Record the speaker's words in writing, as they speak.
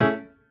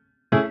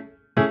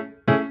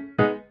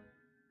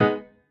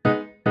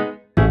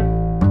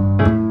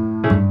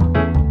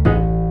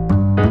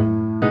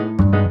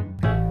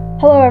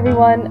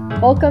everyone.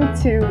 Welcome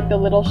to the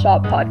Little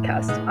Shop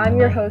podcast. I'm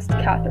your host,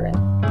 Catherine.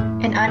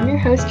 And I'm your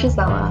host,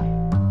 Gisela.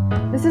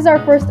 This is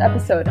our first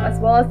episode, as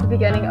well as the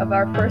beginning of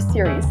our first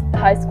series, The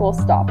High School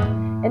Stop.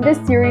 In this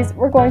series,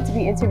 we're going to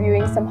be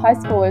interviewing some high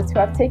schoolers who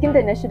have taken the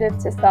initiative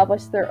to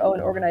establish their own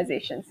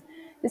organizations.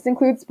 This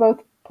includes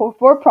both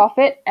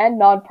for-profit and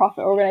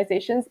non-profit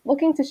organizations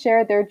looking to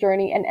share their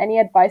journey and any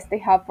advice they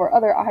have for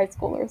other high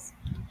schoolers.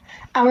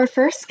 Our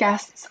first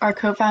guests are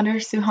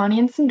co-founders Suhani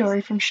and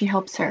Sindhoori from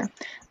SheHelpsHer,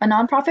 a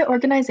nonprofit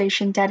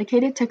organization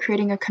dedicated to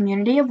creating a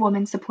community of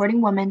women supporting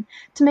women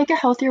to make a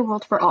healthier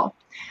world for all.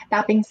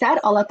 That being said,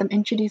 I'll let them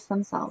introduce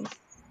themselves.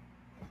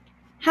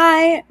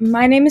 Hi,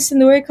 my name is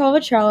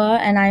Sindhoori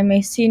and I'm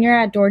a senior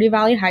at Doherty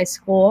Valley High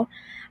School.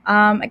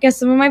 I guess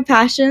some of my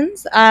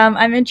passions,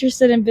 I'm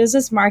interested in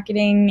business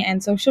marketing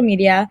and social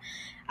media,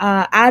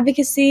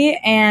 advocacy,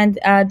 and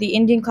the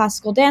Indian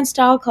classical dance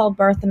style called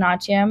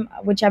Bharatanatyam,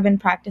 which I've been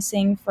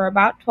practicing for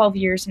about 12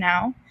 years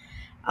now.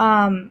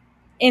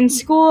 In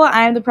school,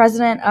 I'm the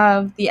president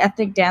of the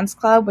Ethnic Dance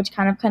Club, which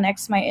kind of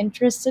connects my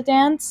interest to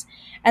dance.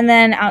 And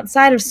then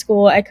outside of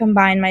school, I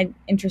combine my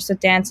interest with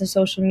dance and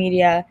social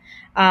media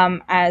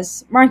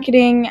as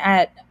marketing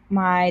at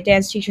my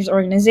dance teacher's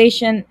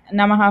organization,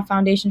 Namaha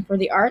Foundation for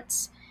the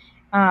Arts,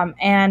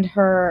 and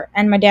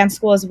my dance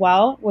school as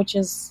well, which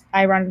is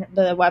I run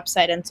the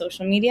website and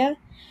social media.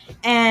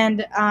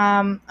 And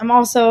I'm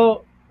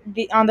also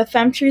on the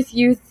FemTruth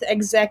Youth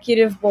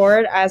Executive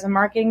Board as a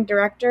marketing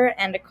director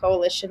and a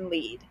coalition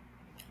lead.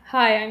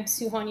 Hi, I'm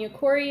Suhani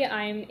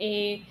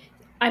and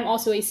I'm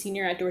also a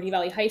senior at Doherty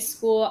Valley High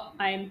School.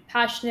 I'm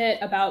passionate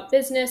about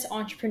business,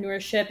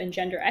 entrepreneurship, and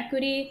gender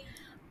equity.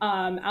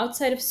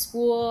 Outside of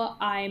school,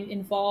 I'm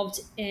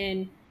involved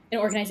in an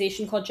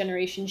organization called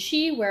Generation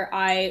She, where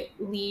I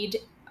lead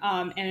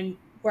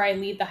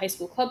the high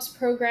school clubs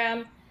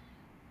program.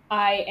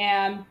 I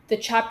am the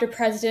chapter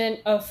president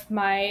of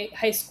my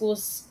high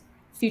school's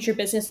Future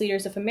Business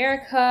Leaders of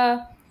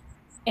America,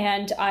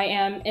 and I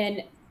am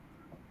an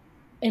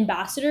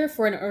ambassador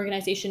for an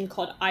organization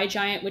called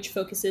iGiant, which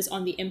focuses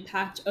on the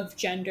impact of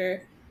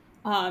gender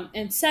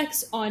and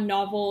sex on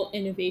novel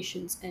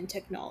innovations and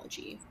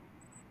technology.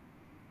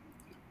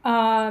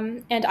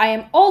 And I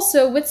am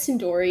also, with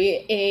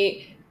Sindhoori,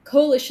 a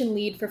coalition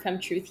lead for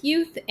FemTruth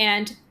Youth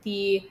and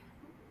the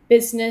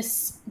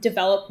business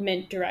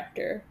development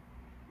director.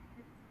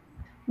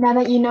 Now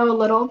that you know a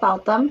little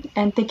about them,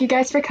 and thank you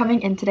guys for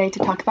coming in today to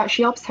talk about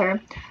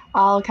SheHelpsHer,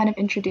 I'll kind of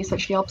introduce what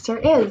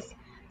SheHelpsHer is.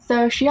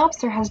 So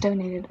SheHelpsHer has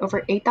donated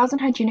over 8,000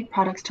 hygienic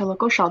products to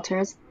local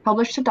shelters,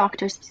 published a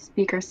doctor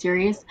speaker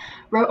series,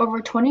 wrote over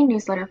 20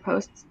 newsletter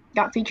posts,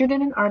 got featured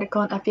in an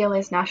article in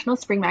FELA's National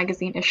Spring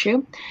Magazine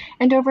issue,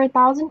 and over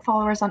 1,000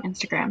 followers on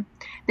Instagram.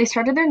 They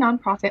started their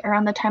nonprofit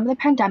around the time of the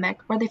pandemic,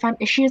 where they found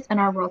issues in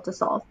our world to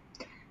solve.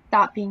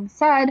 That being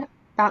said,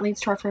 that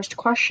leads to our first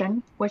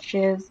question, which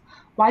is,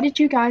 why did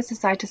you guys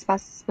decide to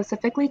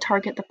specifically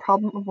target the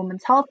problem of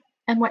women's health,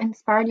 and what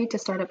inspired you to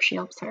start up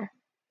SheHelpsHer?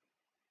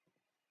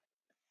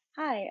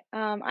 Hi,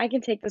 I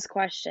can take this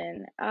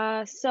question.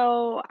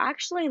 So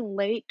actually, in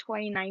late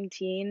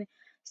 2019,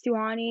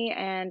 Suhani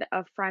and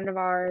a friend of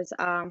ours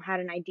had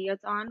an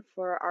ideathon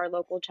for our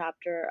local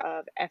chapter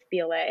of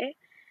FBLA.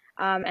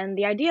 And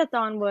the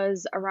ideathon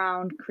was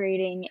around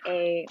creating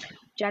a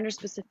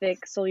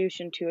gender-specific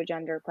solution to a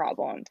gender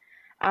problem.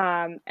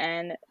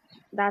 And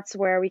that's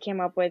where we came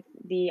up with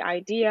the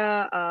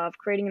idea of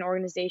creating an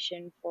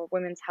organization for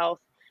women's health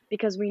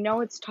because we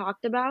know it's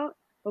talked about,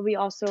 but we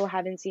also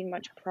haven't seen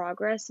much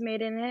progress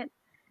made in it.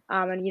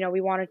 And,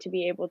 we wanted to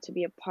be able to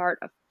be a part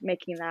of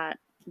making that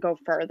go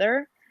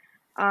further.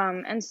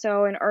 And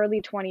so in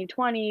early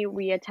 2020,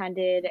 we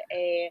attended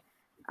a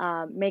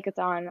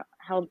makeathon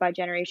held by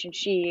Generation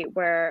She,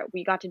 where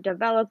we got to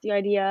develop the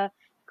idea,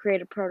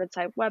 create a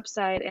prototype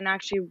website, and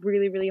actually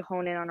really, really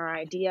hone in on our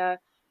idea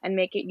and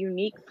make it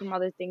unique from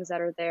other things that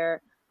are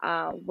there,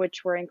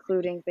 which were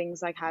including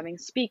things like having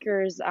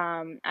speakers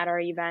at our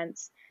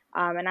events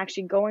and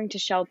actually going to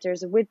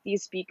shelters with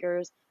these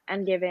speakers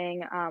and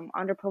giving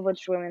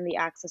underprivileged women the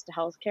access to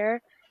healthcare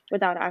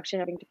without actually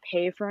having to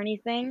pay for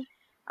anything.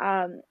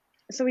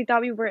 So we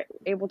thought we were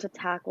able to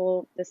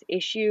tackle this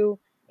issue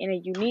in a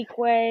unique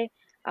way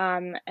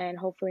and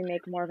hopefully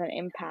make more of an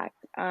impact.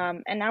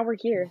 And now we're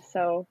here,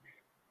 so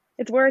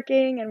it's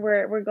working, and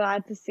we're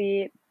glad to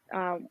see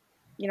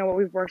what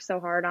we've worked so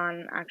hard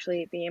on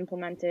actually be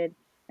implemented,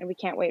 and we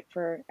can't wait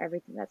for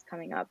everything that's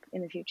coming up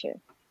in the future.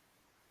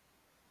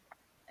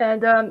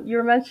 And you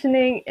were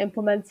mentioning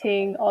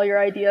implementing all your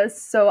ideas,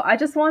 so I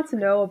just want to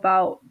know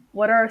about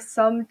what are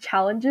some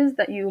challenges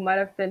that you might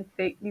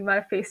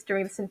have faced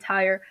during this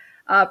entire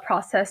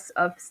process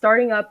of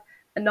starting up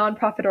a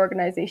nonprofit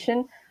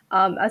organization,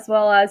 as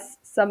well as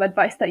some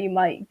advice that you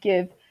might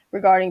give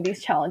regarding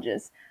these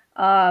challenges.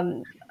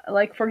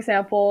 Like, for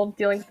example,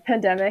 dealing with the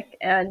pandemic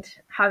and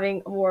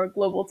having a more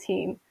global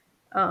team,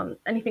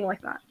 anything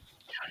like that.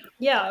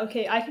 Yeah,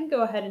 okay, I can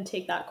go ahead and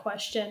take that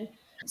question.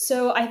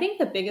 So I think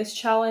the biggest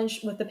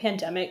challenge with the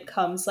pandemic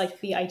comes like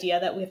the idea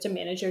that we have to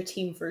manage our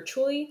team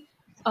virtually.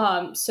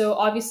 So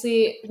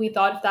obviously we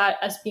thought of that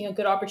as being a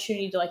good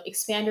opportunity to like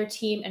expand our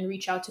team and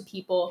reach out to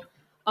people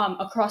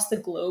across the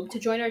globe to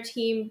join our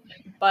team.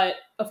 But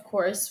of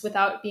course,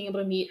 without being able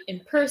to meet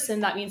in person,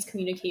 that means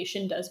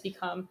communication does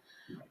become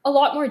a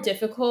lot more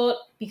difficult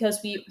because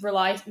we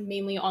rely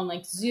mainly on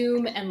like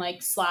Zoom and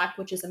like Slack,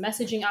 which is a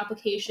messaging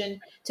application,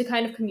 to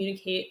kind of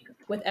communicate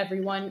with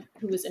everyone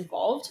who is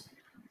involved.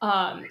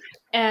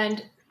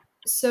 And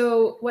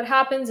so what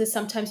happens is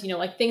sometimes,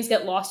 like things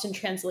get lost in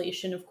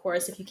translation, of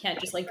course, if you can't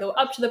just like go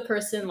up to the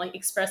person, like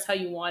express how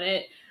you want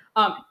it,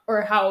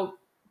 or how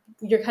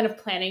you're kind of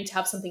planning to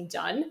have something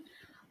done.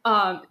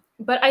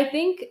 But I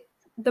think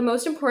the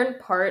most important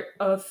part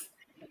of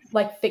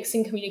like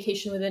fixing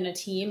communication within a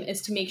team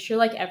is to make sure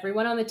like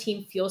everyone on the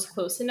team feels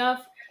close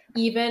enough,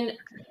 even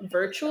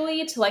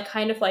virtually, to like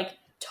kind of like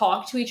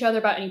talk to each other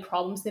about any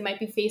problems they might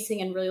be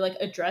facing and really like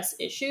address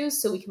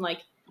issues so we can like,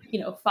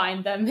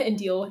 find them and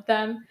deal with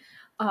them.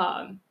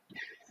 Um,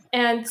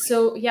 and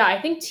so, yeah, I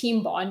think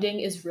team bonding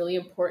is really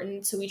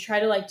important. So we try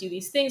to like do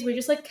these things. We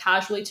just like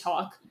casually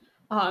talk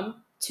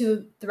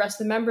to the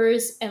rest of the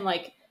members and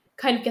like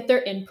kind of get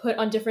their input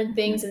on different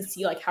things and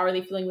see like how are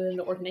they feeling within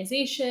the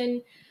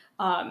organization,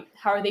 how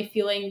are they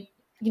feeling,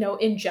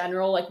 in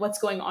general, like what's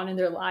going on in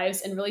their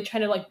lives, and really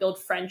trying to like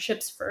build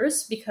friendships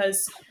first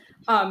because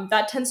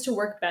that tends to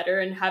work better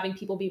and having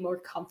people be more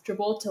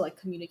comfortable to like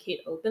communicate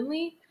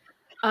openly.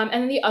 And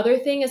then the other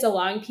thing is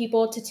allowing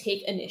people to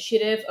take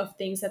initiative of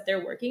things that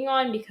they're working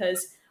on,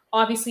 because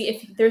obviously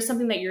if there's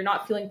something that you're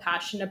not feeling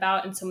passionate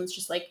about and someone's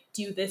just like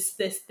do this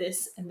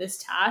and this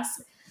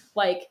task,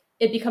 like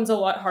it becomes a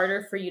lot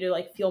harder for you to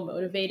like feel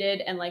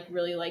motivated and like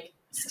really like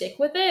stick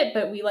with it.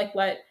 But we like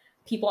let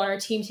people on our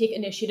team take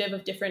initiative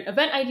of different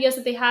event ideas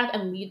that they have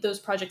and lead those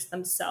projects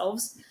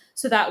themselves,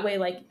 so that way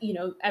like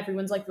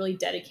everyone's like really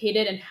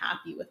dedicated and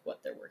happy with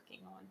what they're working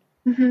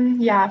on.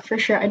 Yeah, for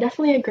sure. I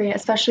definitely agree,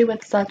 especially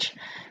with such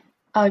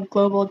a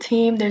global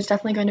team. There's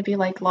definitely going to be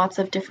like lots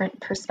of different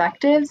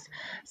perspectives.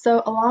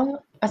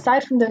 So,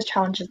 aside from those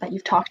challenges that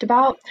you've talked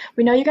about,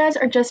 we know you guys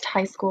are just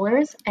high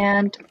schoolers,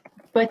 and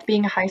with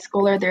being a high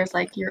schooler, there's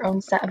like your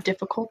own set of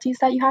difficulties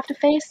that you have to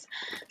face.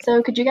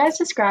 So, could you guys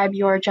describe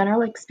your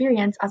general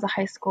experience as a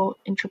high school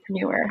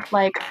entrepreneur?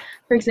 Like,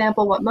 for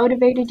example, what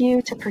motivated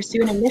you to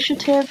pursue an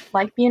initiative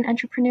like being an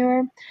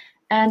entrepreneur,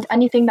 and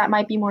anything that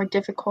might be more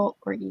difficult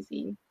or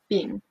easy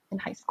being in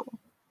high school?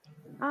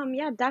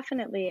 Yeah,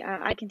 definitely.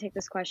 I can take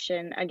this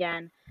question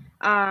again.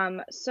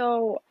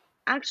 So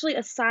actually,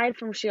 aside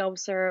from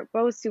SheHelpsHer,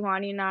 both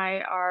Suhani and I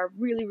are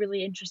really,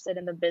 really interested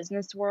in the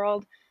business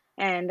world,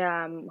 and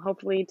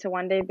hopefully to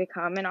one day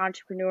become an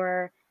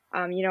entrepreneur.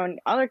 In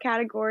other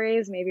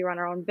categories, maybe run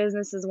our own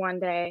businesses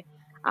one day.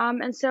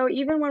 And so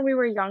even when we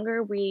were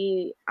younger,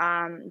 we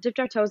dipped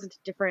our toes into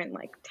different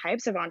like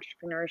types of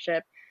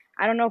entrepreneurship.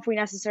 I don't know if we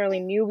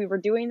necessarily knew we were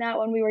doing that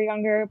when we were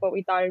younger, but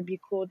we thought it'd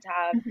be cool to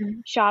have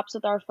Mhm. shops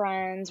with our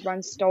friends,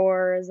 run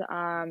stores,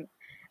 and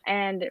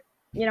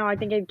I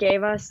think it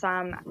gave us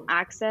some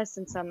access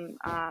and some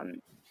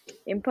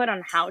input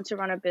on how to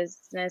run a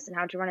business and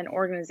how to run an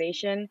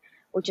organization,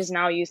 which is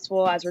now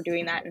useful as we're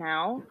doing that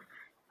now.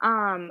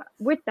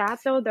 With that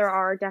though, there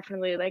are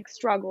definitely like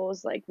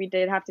struggles. Like we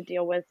did have to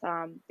deal with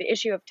the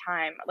issue of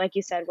time. Like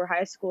you said, we're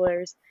high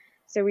schoolers,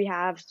 so we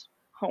have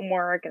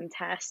homework and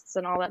tests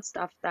and all that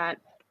stuff that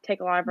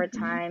take a lot of our Mhm.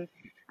 time.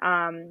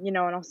 And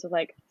also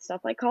like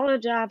stuff like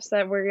college apps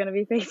that we're gonna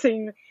be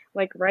facing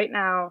like right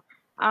now.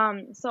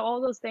 So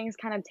all those things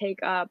kind of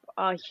take up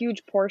a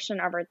huge portion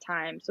of our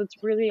time. So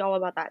it's really all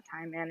about that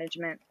time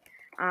management.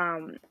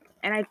 Um,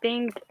 and I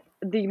think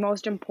the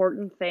most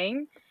important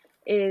thing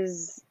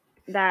is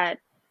that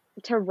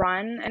to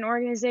run an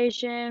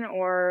organization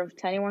or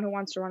to anyone who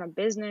wants to run a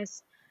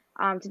business,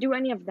 to do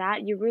any of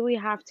that, you really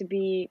have to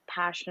be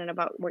passionate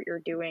about what you're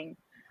doing.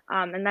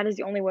 And that is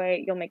the only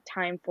way you'll make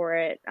time for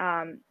it.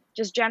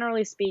 Just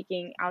generally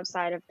speaking,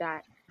 outside of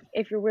that,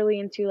 if you're really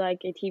into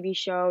like a TV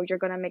show, you're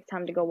going to make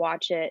time to go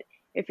watch it.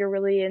 If you're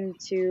really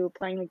into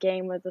playing a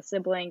game with a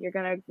sibling, you're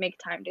going to make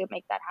time to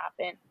make that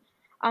happen.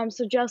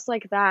 So just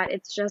like that,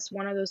 it's just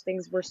one of those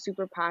things we're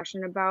super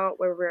passionate about,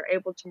 where we're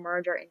able to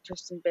merge our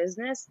interest in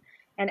business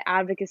and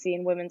advocacy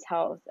in women's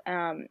health.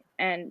 And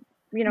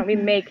we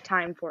Mhm. make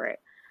time for it.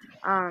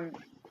 Um,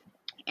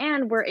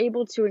 and we're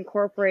able to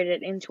incorporate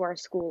it into our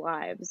school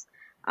lives,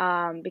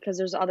 because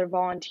there's other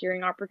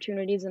volunteering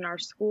opportunities in our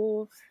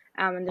school,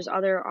 and there's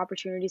other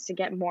opportunities to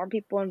get more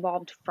people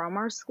involved from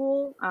our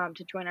school,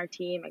 to join our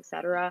team,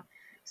 etc.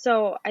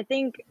 So I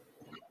think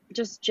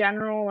just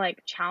general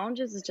like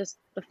challenges is just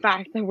the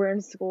fact that we're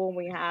in school and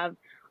we have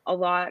a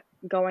lot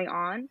going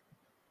on.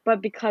 But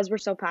because we're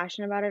so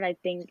passionate about it, I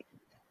think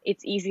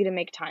it's easy to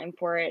make time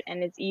for it,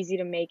 and it's easy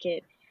to make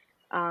it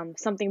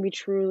something we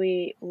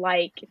truly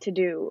like to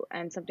do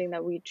and something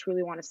that we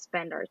truly want to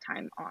spend our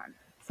time on.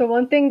 So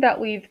one thing that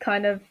we've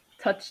kind of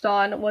touched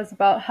on was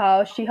about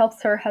how She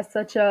Helps Her has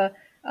such a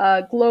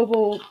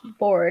global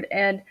board,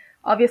 and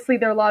obviously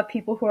there are a lot of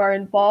people who are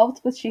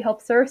involved with She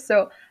Helps Her.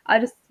 So I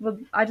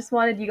just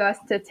wanted you guys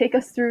to take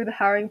us through the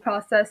hiring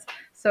process.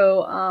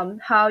 So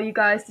how you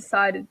guys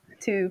decided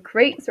to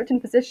create certain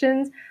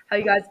positions, how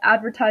you guys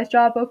advertise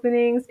job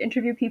openings,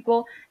 interview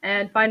people,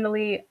 and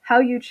finally, how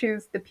you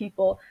choose the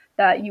people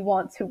that you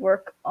want to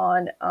work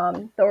on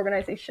the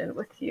organization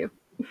with you.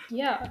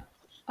 Yeah.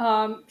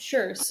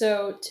 Sure.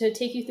 So to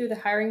take you through the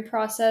hiring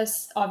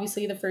process,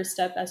 obviously the first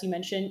step, as you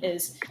mentioned,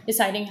 is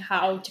deciding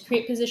how to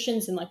create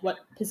positions and like what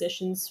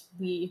positions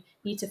we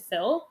need to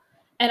fill.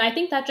 And I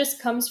think that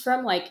just comes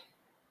from like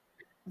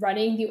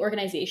running the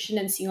organization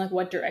and seeing like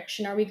what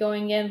direction are we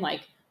going in,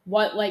 like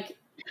what like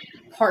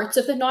parts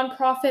of the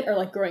nonprofit are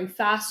like growing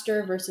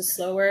faster versus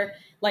slower,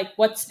 like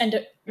what's Hmm.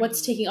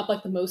 taking up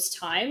like the most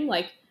time.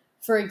 Like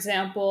for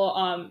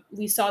example,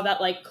 we saw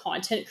that like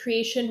content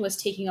creation was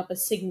taking up a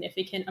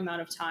significant amount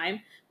of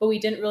time, but we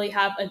didn't really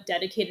have a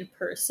dedicated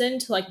person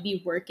to like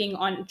be working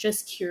on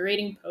just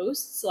curating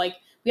posts. Like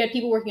we had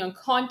people working on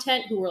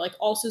content who were like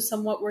also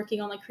somewhat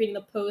working on like creating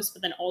the post,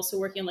 but then also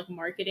working on like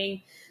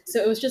marketing. So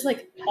it was just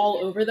like all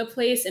over the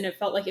place, and it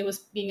felt like it was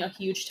being a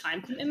huge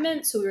time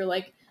commitment. So we were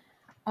like,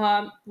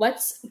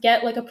 let's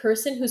get like a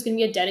person who's going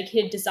to be a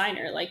dedicated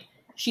designer. Like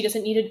she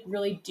doesn't need to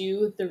really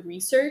do the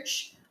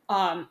research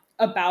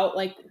about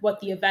like what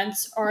the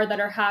events are that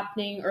are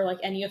happening or like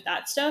any of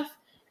that stuff.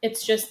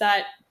 It's just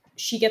that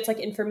she gets like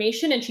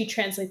information and she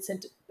translates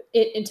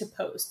it into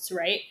posts,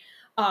 right?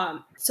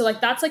 So like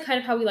that's like kind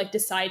of how we like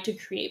decide to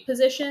create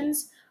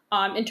positions.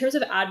 In terms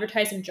of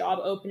advertising job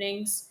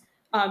openings,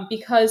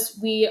 because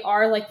we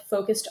are like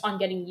focused on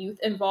getting youth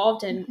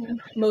involved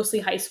and mostly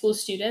high school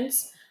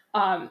students,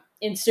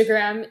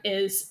 Instagram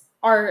is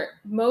our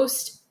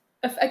most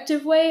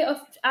effective way of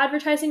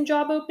advertising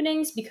job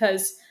openings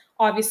because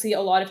obviously a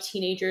lot of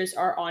teenagers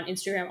are on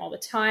Instagram all the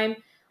time.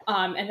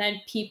 And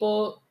then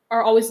people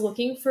are always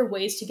looking for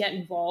ways to get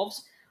involved.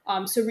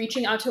 So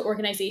reaching out to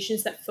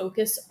organizations that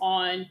focus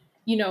on,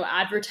 you know,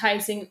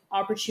 advertising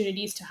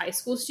opportunities to high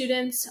school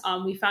students.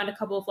 We found a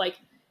couple of like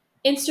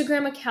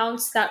Instagram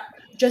accounts that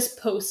just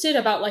posted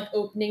about like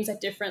openings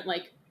at different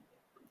like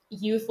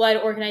youth-led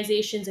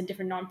organizations and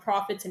different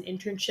nonprofits and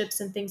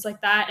internships and things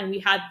like that, and we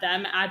had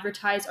them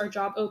advertise our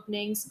job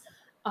openings.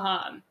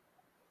 um,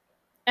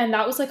 and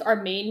that was like our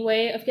main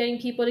way of getting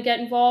people to get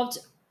involved,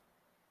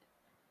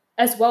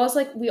 as well as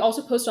like we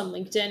also post on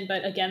LinkedIn,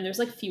 but again there's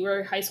like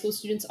fewer high school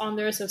students on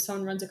there, so if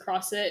someone runs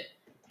across it,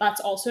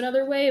 that's also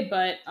another way,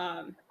 but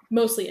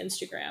mostly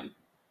Instagram.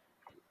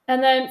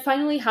 And then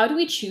finally, how do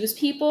we choose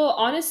people?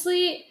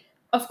 Honestly,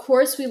 of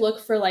course we look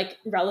for like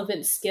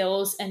relevant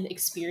skills and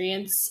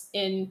experience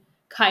in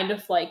kind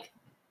of like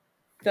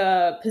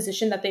the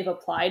position that they've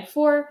applied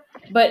for.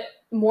 But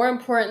more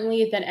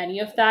importantly than any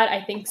of that,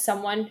 I think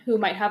someone who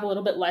might have a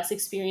little bit less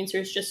experience or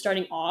is just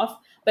starting off,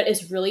 but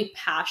is really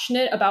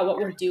passionate about what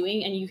we're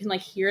doing, and you can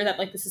like hear that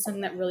like this is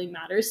something that really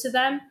matters to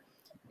them,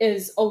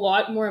 is a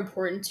lot more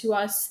important to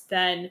us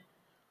than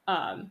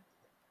um,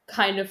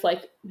 kind of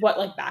like what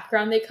like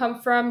background they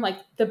come from. Like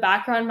the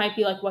background might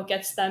be like what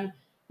gets them,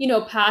 you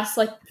know, past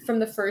like from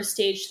the first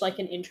stage to like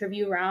an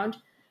interview round.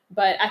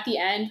 But at the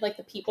end, like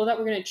the people that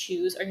we're gonna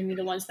choose are gonna be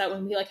the ones that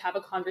when we like have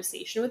a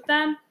conversation with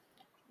them,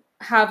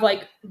 have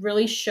like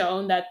really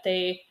shown that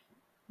they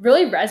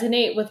really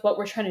resonate with what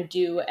we're trying to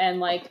do. And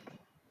like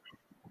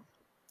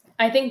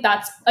I think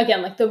that's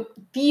again like the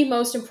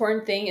most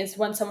important thing is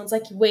when someone's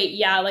like, wait,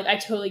 yeah, like I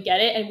totally get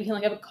it, and we can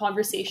like have a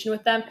conversation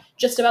with them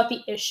just about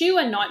the issue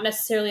and not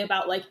necessarily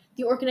about like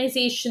the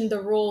organization,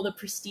 the role, the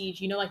prestige,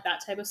 you know, like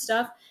that type of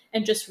stuff,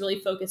 and just really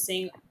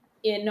focusing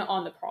in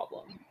on the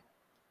problem.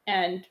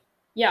 And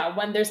yeah,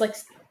 when there's like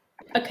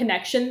a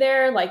connection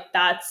there, like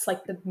that's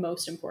like the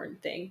most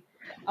important thing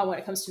when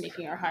it comes to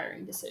making our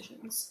hiring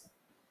decisions.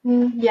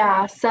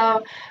 Yeah,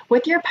 so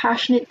with your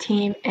passionate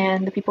team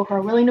and the people who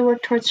are willing to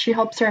work towards She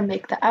Helps Her and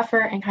make the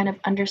effort and kind of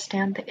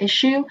understand the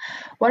issue,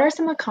 what are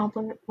some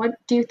accomplishments? What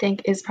do you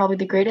think is probably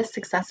the greatest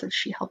success of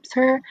She Helps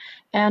Her,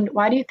 and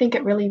why do you think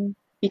it really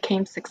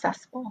became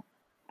successful?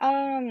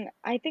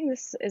 I think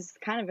this is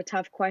kind of a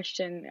tough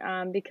question,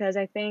 because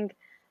I think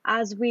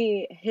as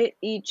we hit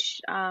each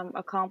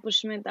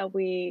accomplishment that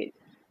we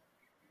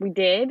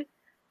did,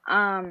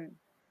 um,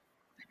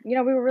 we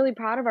were really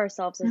proud of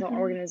ourselves as an Mhm.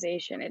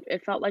 organization.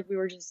 It felt like we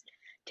were just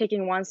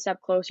taking one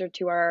step closer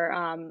to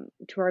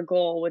our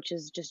goal, which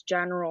is just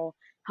general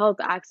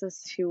health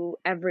access to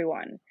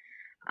everyone.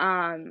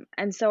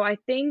 And so I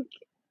think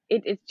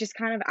it's just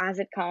kind of as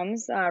it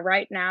comes.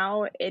 Right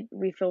now, it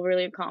we feel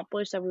really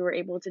accomplished that we were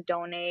able to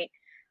donate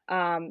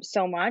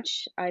so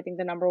much. I think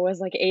the number was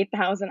like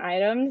 8,000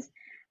 items.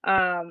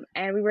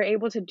 And we were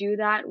able to do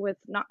that with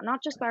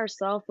not just by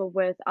ourselves, but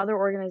with other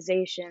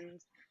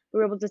organizations. We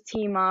were able to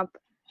team up,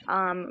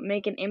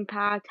 make an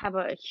impact, have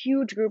a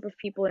huge group of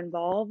people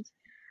involved.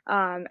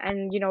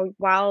 And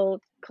while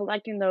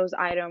collecting those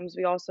items,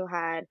 we also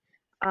had,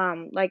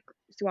 like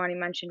Suwani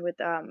mentioned, with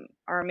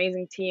our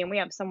amazing team. We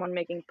have someone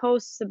making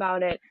posts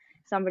about it.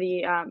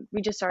 Somebody,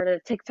 we just started a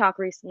TikTok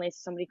recently, so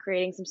somebody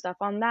creating some stuff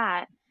on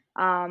that.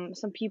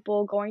 Some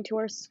people going to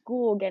our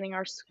school, getting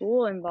our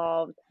school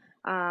involved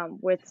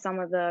with some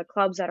of the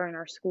clubs that are in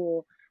our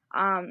school.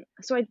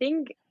 So I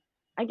think,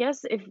 I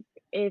guess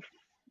if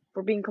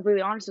we're being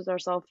completely honest with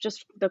ourselves,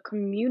 just the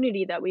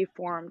community that we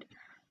formed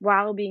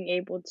while being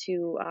able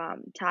to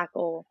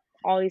tackle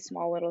all these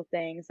small little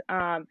things.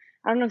 I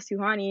don't know,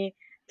 Suhani,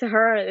 to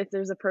her, if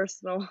there's a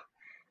personal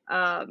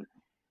um,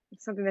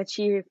 something that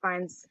she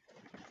finds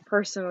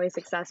personally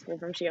successful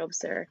from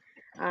SheHelpsHer.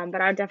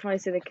 But I would definitely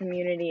say the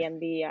community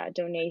and the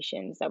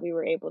donations that we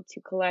were able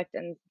to collect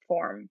and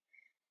form.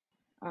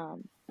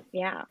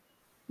 Yeah.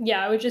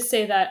 Yeah, I would just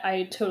say that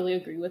I totally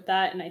agree with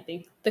that. And I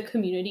think the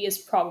community is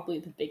probably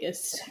the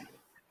biggest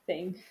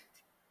thing.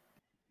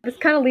 This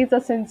kind of leads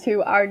us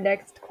into our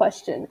next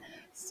question.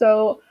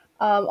 So,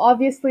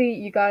 obviously,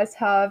 you guys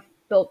have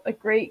built a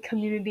great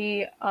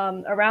community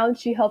around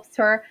She Helps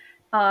Her,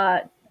 uh,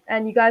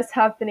 and you guys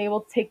have been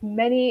able to take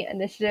many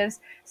initiatives.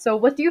 So,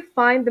 what do you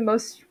find the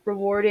most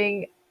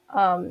rewarding?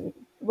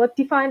 What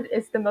do you find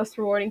is the most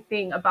rewarding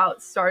thing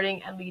about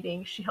starting and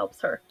leading She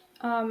Helps Her?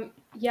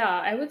 Yeah,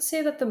 I would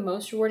say that the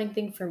most rewarding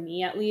thing for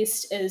me, at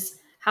least, is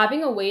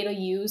having a way to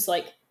use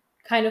like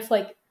kind of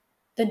like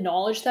the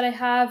knowledge that I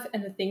have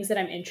and the things that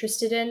I'm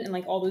interested in and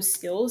like all those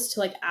skills to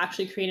like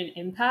actually create an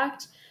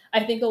impact.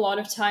 I think a lot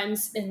of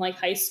times in like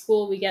high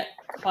school, we get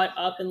caught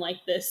up in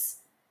like this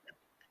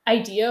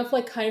idea of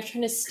like kind of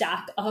trying to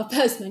stack up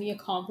as many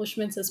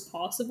accomplishments as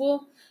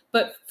possible.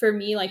 But for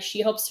me, like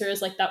SheHelpsHer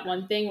is like that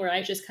one thing where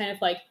I just kind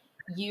of like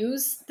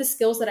use the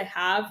skills that I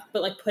have,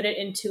 but like put it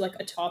into like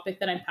a topic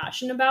that I'm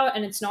passionate about.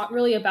 And it's not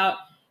really about,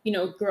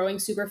 growing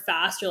super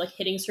fast or like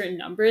hitting certain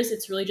numbers.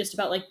 It's really just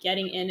about like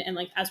getting in and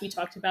like, as we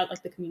talked about,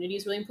 like the community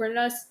is really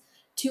important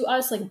to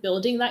us, like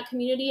building that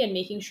community and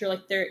making sure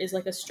like there is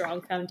like a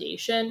strong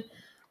foundation.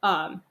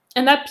 And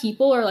that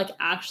people are like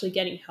actually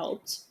getting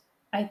helped,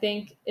 I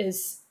think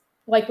is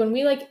like when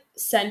we like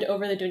send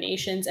over the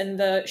donations and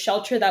the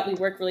shelter that we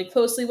work really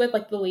closely with,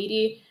 like the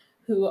lady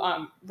who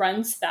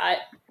runs that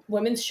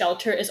women's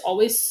shelter is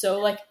always so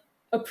like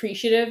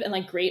appreciative and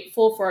like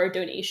grateful for our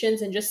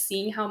donations, and just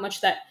seeing how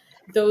much that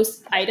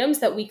those items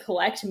that we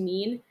collect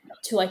mean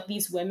to like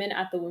these women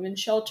at the women's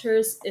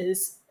shelters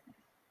is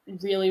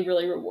really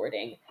really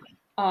rewarding.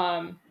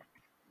 um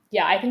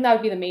yeah, I think that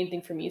would be the main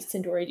thing for me.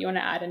 Sindori, do you want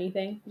to add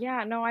anything?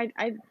 Yeah, no, I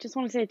just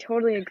want to say I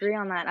totally agree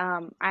on that.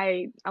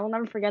 I will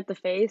never forget the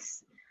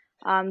face,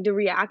 the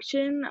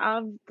reaction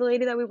of the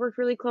lady that we worked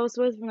really close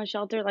with from the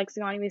shelter. Like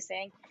Sugani was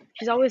saying,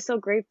 she's always so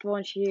grateful,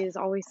 and she is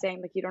always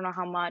saying like, you don't know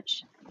how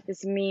much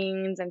this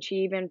means, and she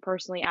even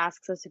personally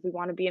asks us if we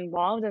want to be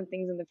involved in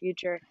things in the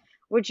future,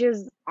 which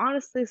is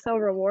honestly so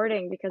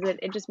rewarding because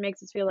it just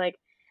makes us feel like,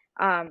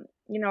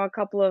 a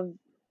couple of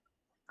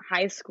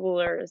high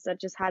schoolers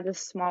that just had this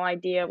small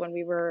idea when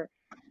we were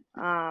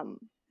um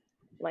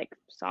like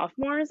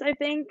sophomores, I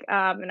think,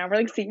 and now we're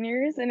like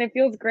seniors, and it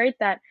feels great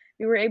that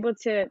we were able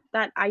to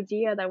that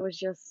idea that was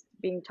just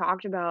being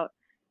talked about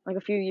like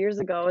a few years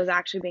ago is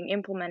actually being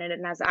implemented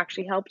and has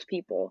actually helped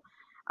people.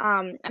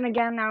 And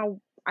again, now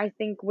I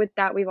think with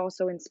that we've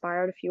also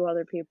inspired a few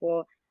other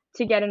people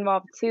to get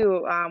involved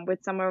too.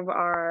 With some of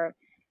our,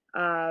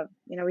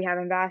 we have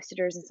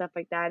ambassadors and stuff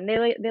like that, and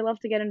they love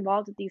to get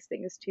involved with these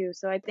things too.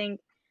 So I think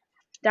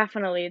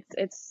definitely,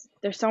 it's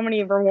there's so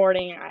many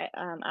rewarding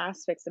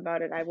aspects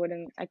about it.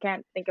 I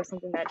can't think of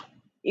something that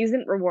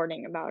isn't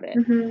rewarding about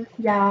it.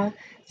 Yeah,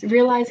 so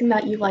realizing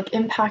that you like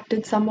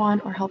impacted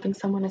someone or helping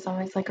someone is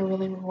always like a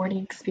really rewarding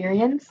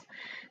experience.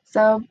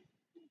 So,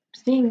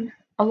 being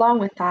along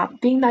with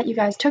that, being that you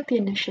guys took the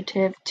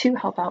initiative to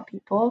help out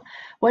people,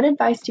 what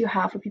advice do you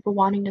have for people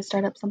wanting to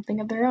start up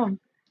something of their own?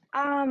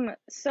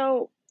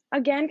 So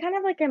again, kind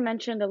of like I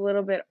mentioned a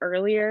little bit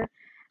earlier,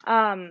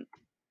 um,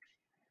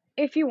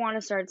 if you want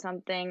to start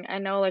something, I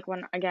know like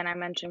when again I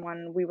mentioned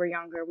when we were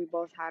younger, we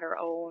both had our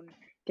own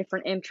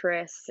different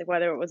interests,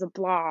 whether it was a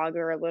blog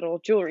or a little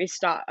jewelry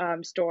store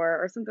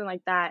or something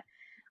like that.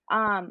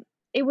 Um,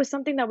 it was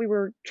something that we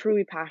were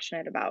truly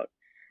passionate about.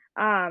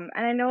 And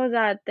I know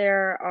that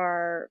there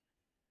are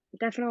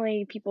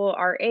definitely people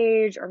our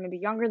age or maybe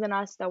younger than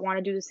us that want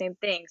to do the same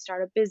thing,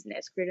 start a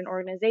business, create an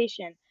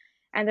organization,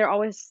 and they're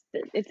always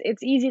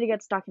it's easy to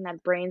get stuck in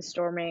that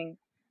brainstorming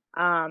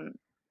um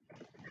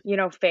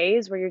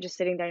phase where you're just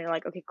sitting there and you're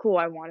like, okay, cool,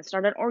 I want to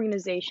start an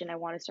organization, I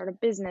want to start a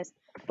business,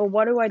 but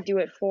what do I do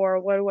it for?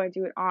 What do I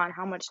do it on?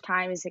 How much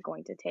time is it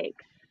going to take?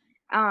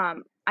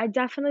 I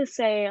definitely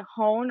say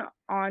hone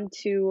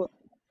onto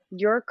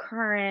your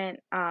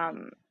current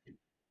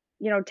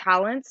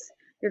talents,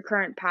 your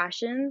current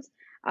passions.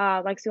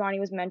 Like Suwani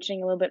was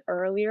mentioning a little bit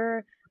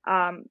earlier,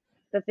 um,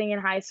 the thing in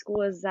high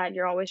school is that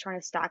you're always trying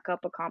to stack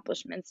up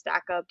accomplishments,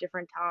 stack up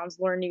different talents,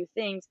 learn new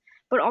things,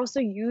 but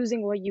also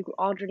using what you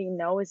already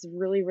know is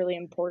really, really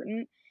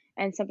important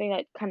and something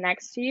that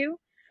connects to you.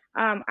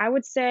 I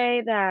would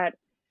say that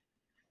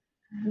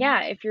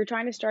yeah, if you're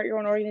trying to start your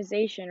own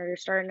organization or you're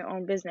starting your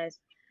own business,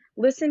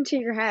 listen to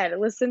your head,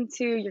 listen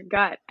to your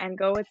gut, and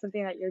go with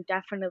something that you're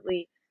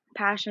definitely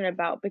passionate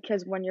about.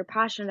 Because when you're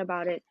passionate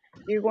about it,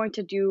 you're going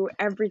to do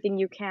everything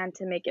you can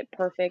to make it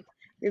perfect.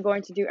 You're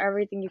going to do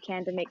everything you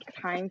can to make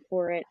time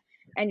for it.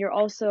 And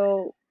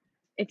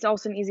it's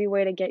also an easy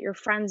way to get your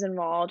friends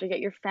involved or get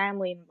your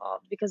family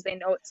involved because they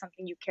know it's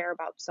something you care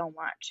about so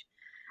much.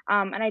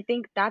 And I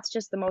think that's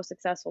just the most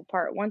successful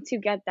part. Once you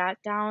get that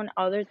down,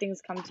 other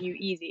things come to you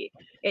easy.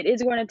 It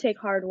is going to take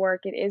hard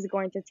work. It is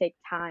going to take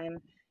time.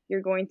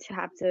 You're going to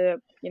have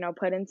to,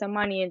 put in some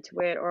money into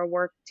it or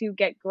work to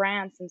get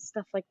grants and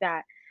stuff like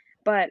that.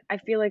 But I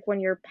feel like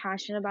when you're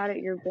passionate about it,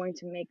 you're going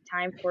to make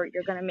time for it.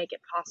 You're going to make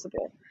it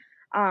possible.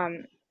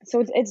 Um,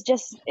 so it's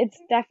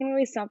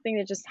definitely something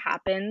that just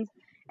happens.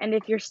 And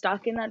if you're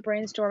stuck in that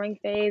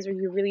brainstorming phase or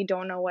you really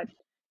don't know what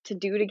to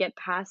do to get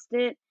past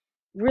it,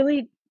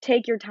 really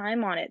take your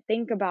time on it.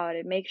 Think about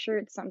it. Make sure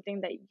it's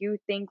something that you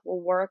think will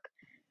work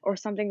or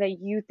something that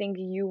you think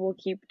you will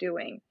keep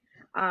doing.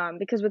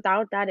 Because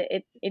without that,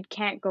 it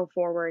can't go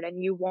forward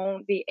and you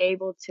won't be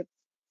able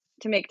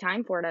to make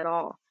time for it at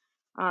all.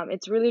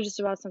 It's really just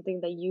about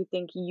something that you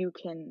think you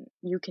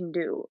can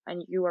do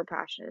and you are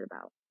passionate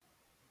about.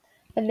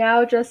 And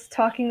now, just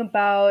talking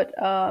about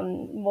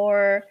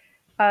more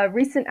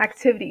recent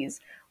activities.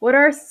 What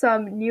are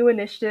some new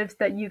initiatives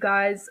that you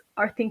guys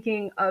are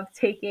thinking of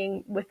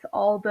taking with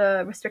all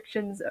the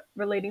restrictions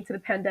relating to the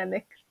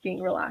pandemic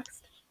being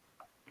relaxed?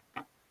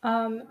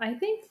 I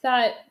think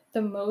that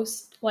the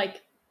most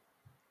like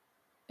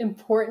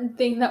important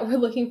thing that we're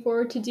looking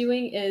forward to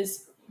doing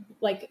is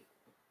like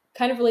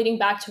kind of relating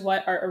back to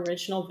what our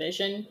original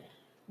vision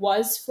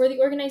was for the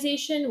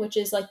organization, which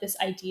is like this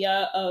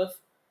idea of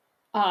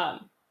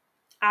um,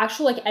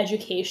 actual like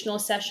educational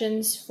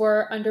sessions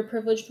for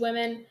underprivileged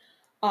women,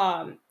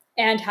 um,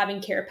 and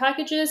having care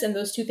packages, and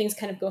those two things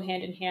kind of go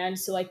hand in hand.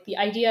 So like the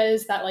idea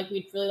is that like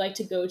we'd really like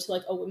to go to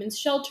like a women's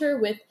shelter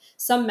with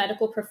some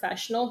medical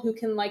professional who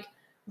can like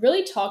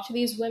really talk to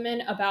these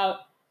women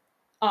about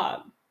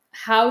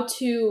how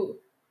to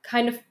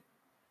kind of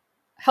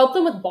help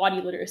them with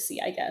body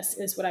literacy, I guess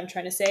is what I'm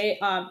trying to say.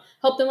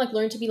 Help them like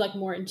learn to be like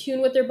more in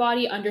tune with their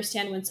body,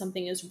 understand when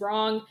something is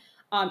wrong,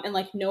 and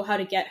like know how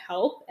to get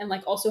help, and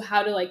like also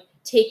how to like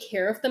take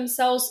care of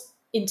themselves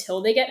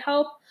until they get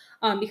help.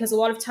 Because a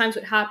lot of times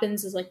what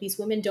happens is like these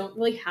women don't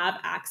really have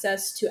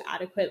access to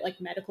adequate like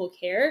medical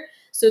care,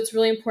 so it's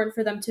really important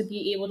for them to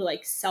be able to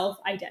like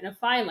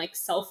self-identify and like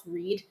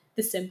self-read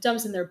the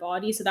symptoms in their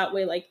body, so that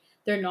way like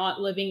they're not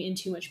living in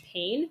too much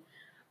pain.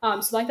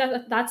 So like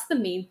that's the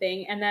main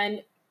thing. And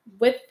then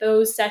with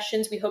those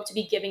sessions, we hope to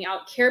be giving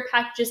out care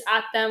packages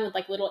at them with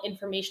like little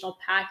informational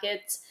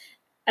packets,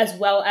 as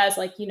well as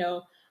like,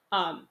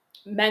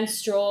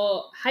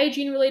 menstrual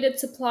hygiene related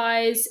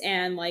supplies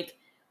and like,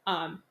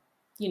 um,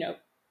 you know,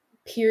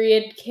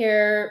 period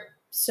care.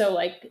 So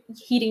like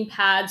heating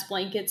pads,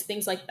 blankets,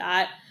 things like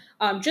that.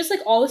 Just like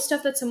all the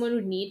stuff that someone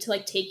would need to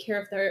like take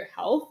care of their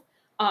health,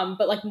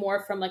 but like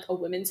more from like a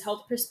women's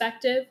health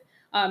perspective,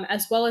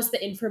 as well as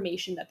the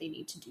information that they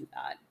need to do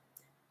that.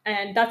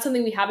 And that's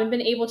something we haven't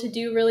been able to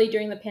do really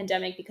during the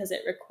pandemic because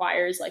it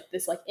requires like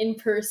this like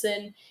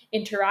in-person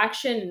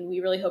interaction, and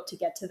we really hope to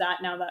get to that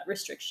now that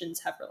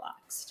restrictions have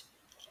relaxed.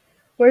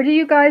 Where do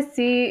you guys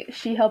see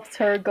She Helps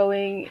Her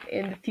going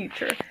in the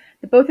future?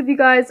 Both of you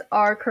guys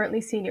are currently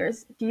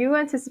seniors. Do you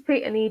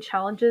anticipate any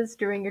challenges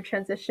during your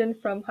transition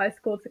from high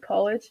school to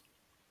college?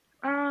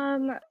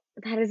 Um,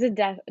 that is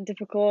a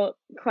difficult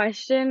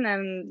question,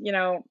 and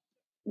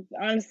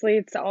honestly,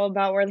 it's all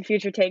about where the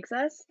future takes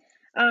us.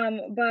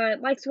 But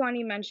like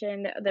Suwani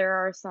mentioned, there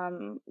are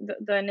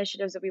the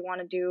initiatives that we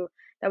want to do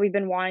that we've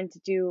been wanting to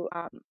do.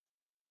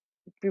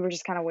 We were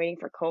just kind of waiting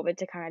for COVID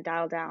to kind of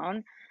dial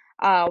down.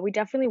 We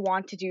definitely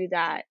want to do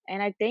that,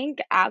 and I think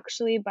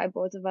actually by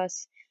both of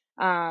us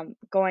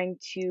going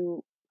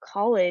to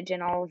college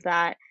and all of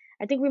that,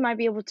 I think we might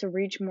be able to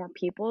reach more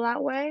people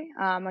that way.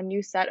 A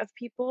new set of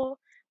people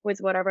with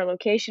whatever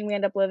location we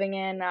end up living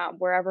in,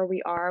 wherever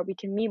we are, we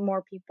can meet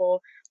more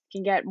people, we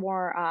can get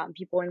more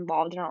people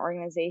involved in our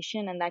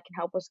organization, and that can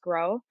help us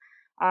grow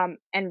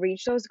and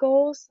reach those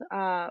goals.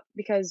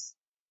 Because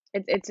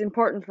it's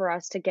important for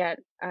us to get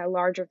a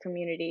larger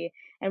community,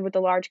 and with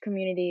a large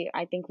community,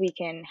 I think we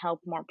can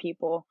help more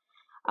people.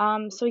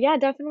 So yeah,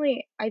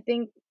 definitely, I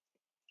think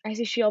I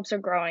see Shields are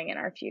growing in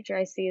our future.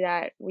 I see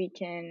that we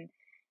can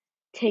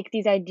take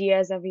these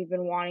ideas that we've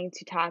been wanting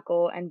to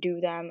tackle and do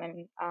them,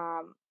 and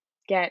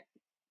get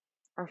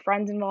our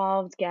friends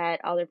involved,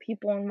 get other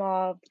people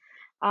involved.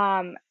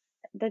 Um,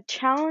 the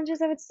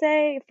challenges I would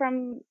say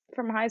from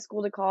high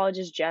school to college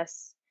is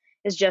just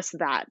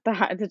that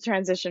the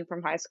transition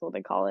from high school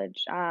to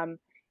college.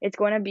 It's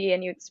going to be a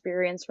new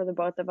experience for the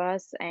both of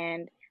us,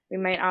 and we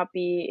might not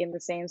be in the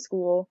same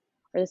school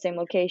or the same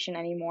location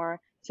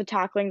anymore. So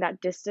tackling that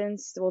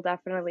distance will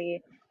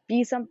definitely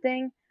be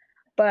something.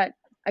 But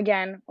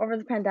again, over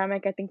the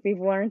pandemic, I think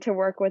we've learned to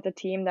work with a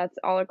team that's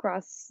all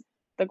across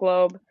the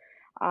globe.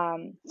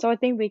 So I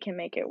think we can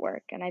make it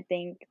work, and I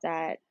think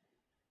that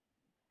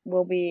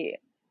we'll be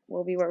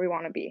we'll be where we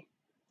want to be.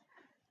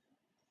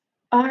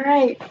 All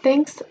right,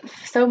 thanks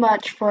so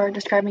much for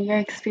describing your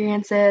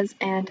experiences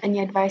and any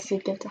advice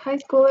you'd give to high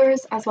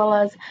schoolers, as well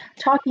as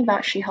talking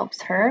about She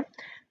Helps Her.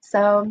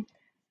 So,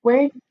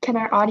 where can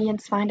our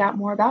audience find out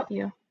more about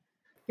you?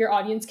 Your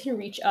audience can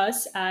reach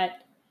us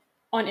at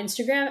on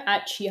Instagram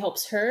at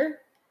SheHelpsHer,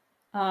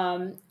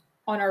 on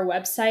our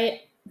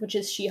website, which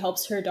is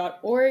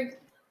shehelpsher.org,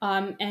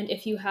 And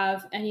if you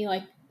have any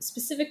like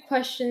specific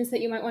questions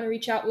that you might want to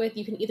reach out with,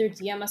 you can either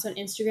DM us on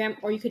Instagram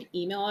or you could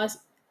email us.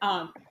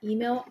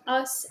 Email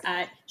us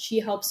at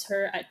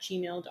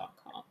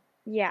shehelpsher@gmail.com.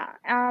 Yeah,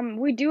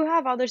 we do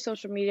have other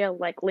social media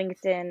like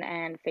LinkedIn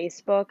and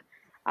Facebook.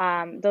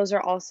 Those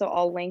are also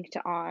all linked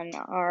on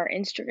our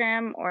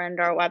Instagram or on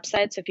our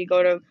website. So if you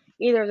go to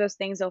either of those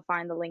things, you'll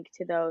find the link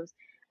to those.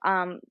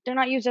 They're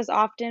not used as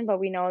often, but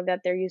we know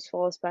that they're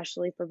useful,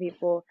 especially for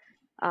people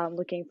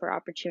looking for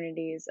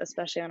opportunities,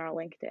 especially on our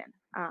LinkedIn.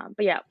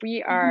 But yeah,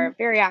 we are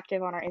very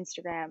active on our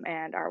Instagram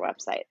and our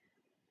website.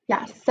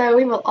 Yes, so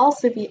we will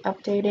also be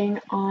updating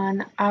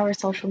on our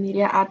social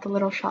media at the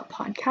Little Shop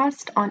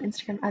Podcast on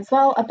Instagram as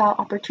well about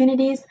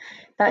opportunities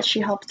that She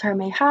Helps Her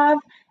may have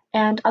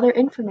and other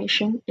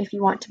information if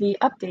you want to be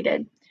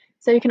updated.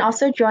 So you can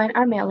also join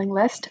our mailing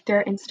list through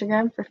our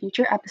Instagram for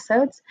future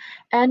episodes.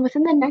 And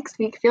within the next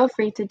week, feel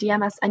free to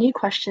DM us any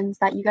questions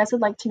that you guys would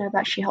like to know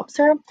about She Helps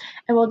Her.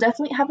 And we'll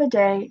definitely have a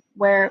day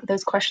where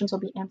those questions will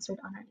be answered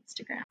on our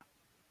Instagram.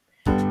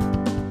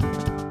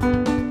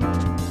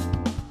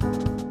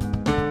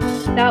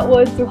 That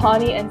was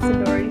Suhani and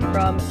Sindhoori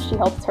from She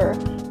Helps Her.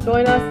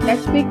 Join us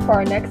next week for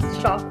our next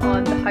shop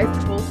on the high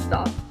school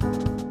stop.